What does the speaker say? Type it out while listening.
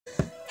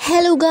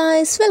Hello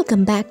guys,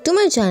 welcome back to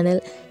my channel.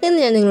 ഇന്ന്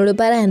ഞാൻ നിങ്ങളോട്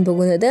പറയാൻ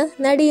പോകുന്നത്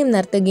നടിയും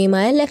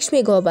നർത്തകിയുമായ ലക്ഷ്മി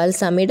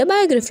ഗോപാലസ്വാമിയുടെ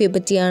ബയോഗ്രഫിയെ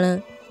പറ്റിയാണ്.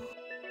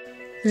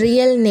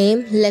 Real name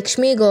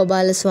Lakshmi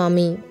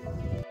Gopalaswamy.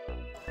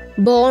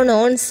 Born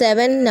on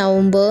 7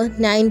 November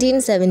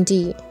 1970.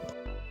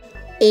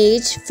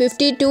 Age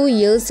 52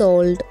 years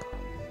old.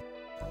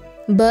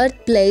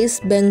 Birthplace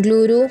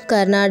Bengaluru,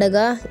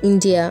 Karnataka,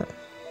 India.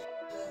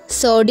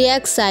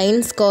 Zodiac sign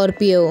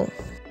Scorpio.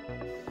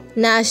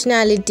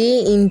 Nationality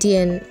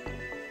Indian.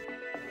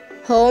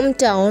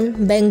 Hometown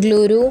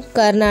Bengaluru,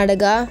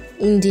 Karnataka,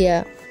 India.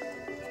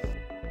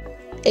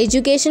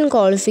 Education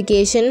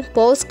qualification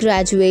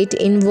postgraduate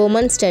in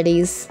Women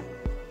Studies.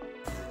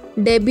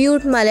 Debut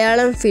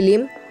Malayalam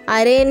film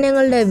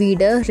Arenyangalude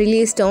Veedu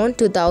released on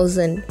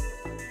 2000.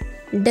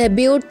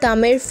 Debut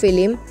Tamil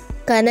film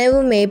Kanavu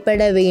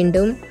Meppada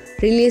Vendum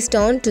released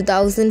on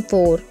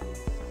 2004.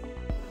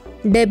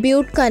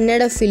 Debut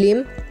Kannada film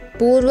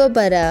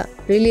Purvapara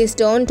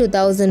released on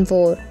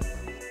 2004.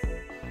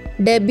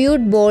 Debut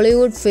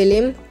Bollywood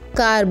film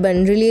Carbon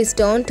released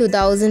on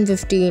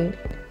 2015.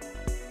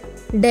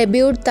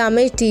 Debut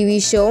Tamil TV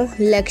show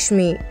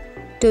Lakshmi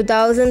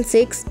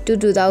 2006 to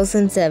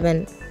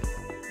 2007.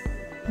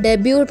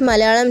 Debut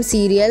Malayalam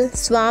serial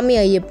Swami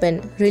Ayyappan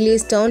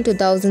released on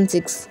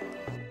 2006.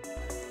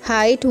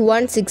 Height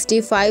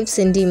 165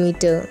 cm.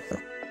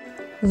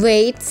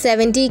 Weight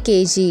 70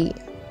 kg.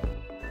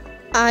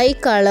 Eye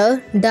color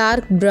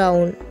dark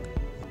brown.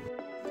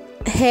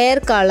 Hair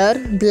color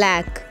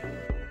black.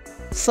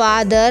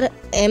 Father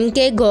M.K.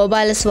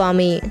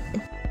 Gopalaswamy.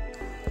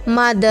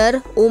 Mother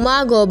Uma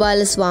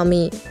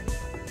Gopalaswamy.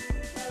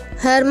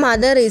 Her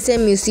mother is a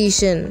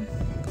musician.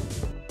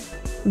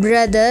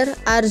 Brother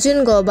Arjun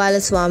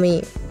Gopalaswamy.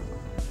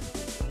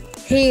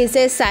 He is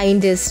a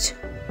scientist.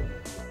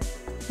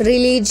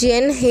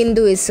 Religion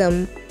Hinduism.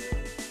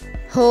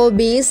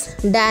 Hobbies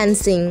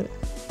dancing.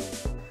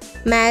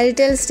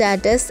 Marital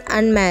status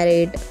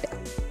unmarried.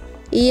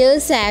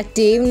 Years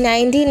active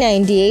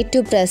 1998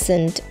 to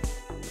present.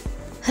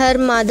 Her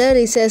mother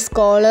is a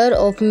scholar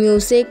of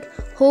music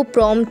who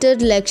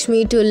prompted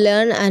Lakshmi to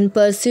learn and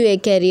pursue a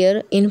career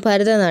in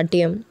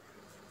Bharatanatyam.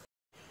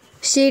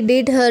 She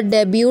did her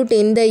debut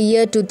in the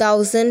year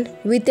 2000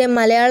 with a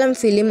Malayalam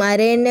film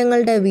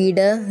Arenyangalude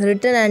Veedu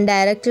written and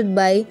directed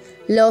by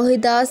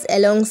Lohidas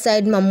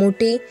alongside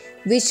Mammootty,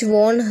 which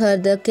won her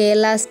the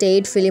Kerala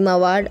State Film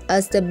Award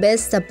as the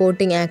Best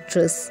Supporting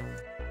Actress.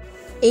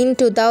 In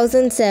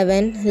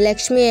 2007,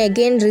 Lakshmi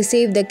again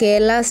received the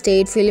Kerala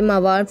State Film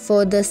Award for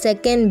the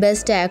second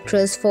Best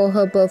Actress for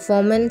her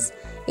performance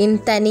in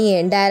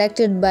Thaniye,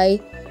 directed by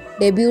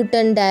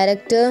debutant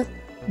director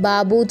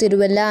Babu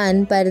Tiruvalla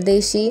and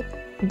Pardeshi,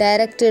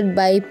 directed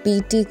by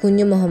P.T.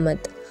 Kunju Mohammed.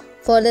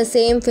 For the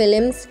same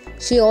films,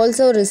 she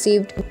also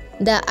received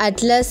the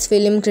Atlas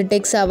Film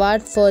Critics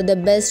Award for the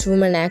Best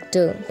Woman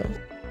Actor.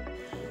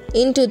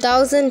 In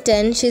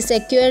 2010, she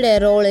secured a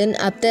role in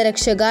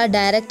Aptarakshaka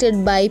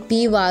directed by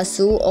P.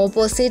 Vasu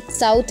opposite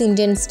South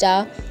Indian star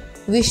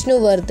Vishnu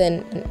Vardhan.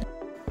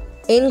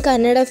 In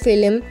Kannada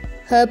film,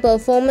 her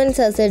performance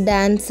as a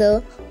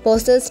dancer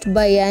possessed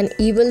by an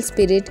evil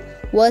spirit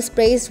was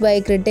praised by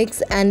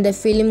critics and the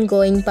film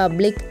going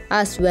public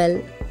as well.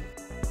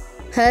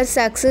 Her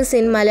success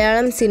in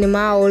Malayalam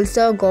cinema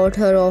also got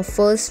her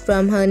offers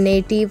from her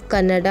native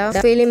Kannada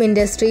film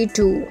industry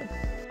too.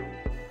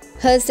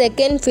 Her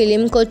second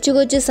film Kochu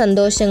Kochu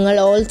Sandoshangal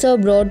also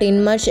brought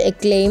in much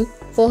acclaim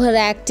for her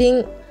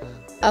acting,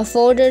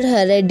 afforded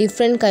her a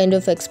different kind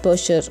of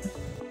exposure.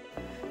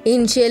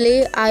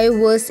 Initially, I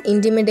was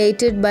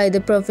intimidated by the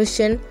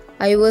profession.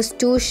 I was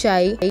too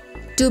shy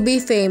to be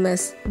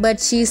famous, but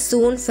she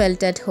soon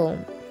felt at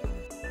home.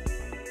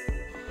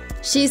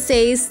 She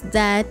says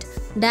that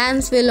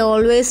dance will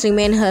always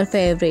remain her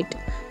favorite.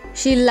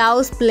 She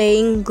loves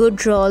playing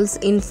good roles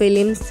in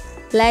films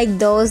like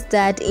those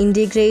that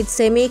integrate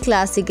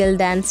semi-classical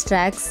dance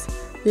tracks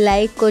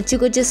like Kochu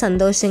Kochu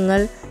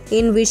Sandoshangal,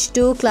 in which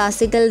two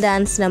classical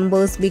dance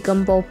numbers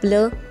become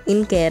popular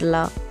in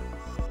Kerala.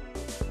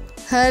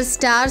 Her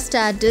star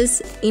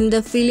status in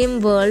the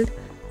film world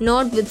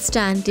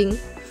notwithstanding,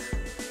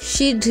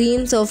 she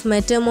dreams of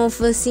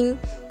metamorphosing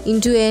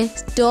into a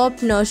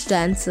top-notch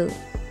dancer.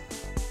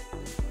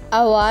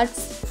 Awards: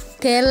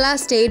 Kerala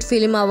State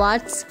Film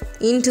Awards.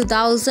 In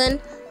 2000,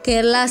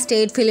 Kerala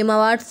State Film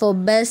Award for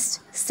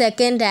Best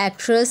Second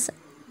Actress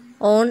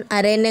on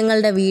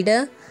Arenyangalude Veedu.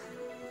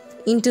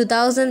 In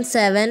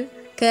 2007,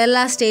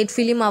 Kerala State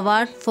Film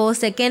Award for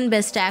Second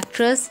Best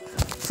Actress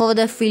for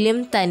the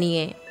film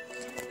Thaniye.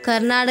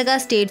 Karnataka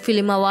State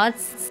Film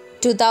Awards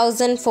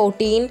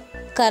 2014,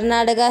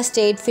 Karnataka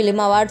State Film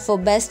Award for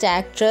Best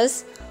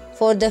Actress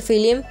for the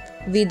film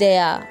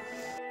Vidya.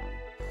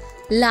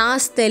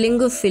 Last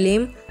Telugu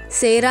film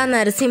Sera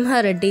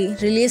Narasimha Reddy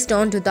released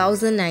on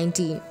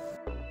 2019.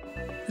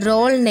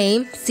 Role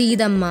name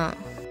Seedamma.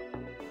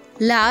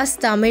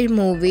 Last Tamil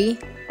movie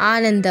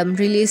Anandam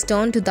released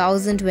on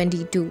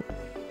 2022.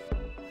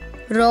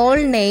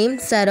 Role name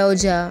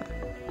Saroja.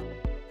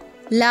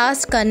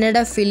 Last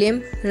Kannada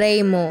film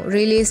Raimo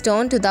released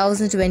on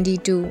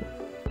 2022.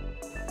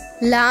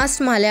 Last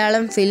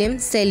Malayalam film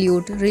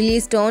Salute,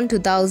 released on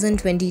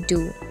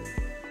 2022.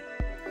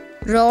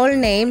 Role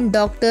name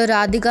Dr.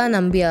 Radhika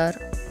Nambiar.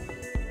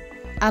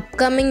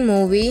 Upcoming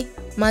movie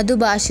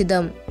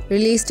Madhubhashidam,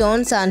 released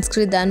on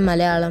Sanskrit and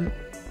Malayalam.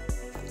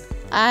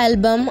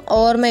 Album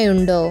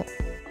Ormayundo.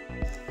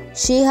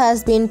 She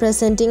has been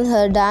presenting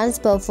her dance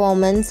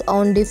performance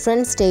on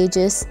different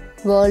stages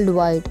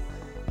worldwide.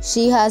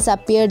 She has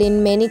appeared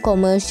in many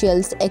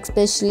commercials,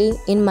 especially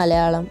in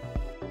Malayalam.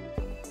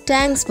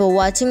 Thanks for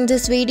watching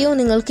this video.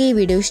 നിങ്ങൾക്ക് ഈ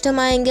video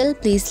ഇഷ്ടമായെങ്കിൽ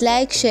please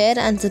like, share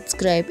and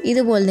subscribe.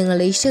 ഇതുപോലെ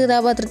നിങ്ങളുടെ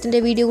ഇഷ്ടകഥാപാത്രത്തിൻ്റെ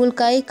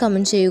വീഡിയോകൾക്കായി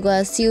comment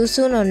ചെയ്യുക. See you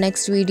soon on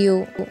next video.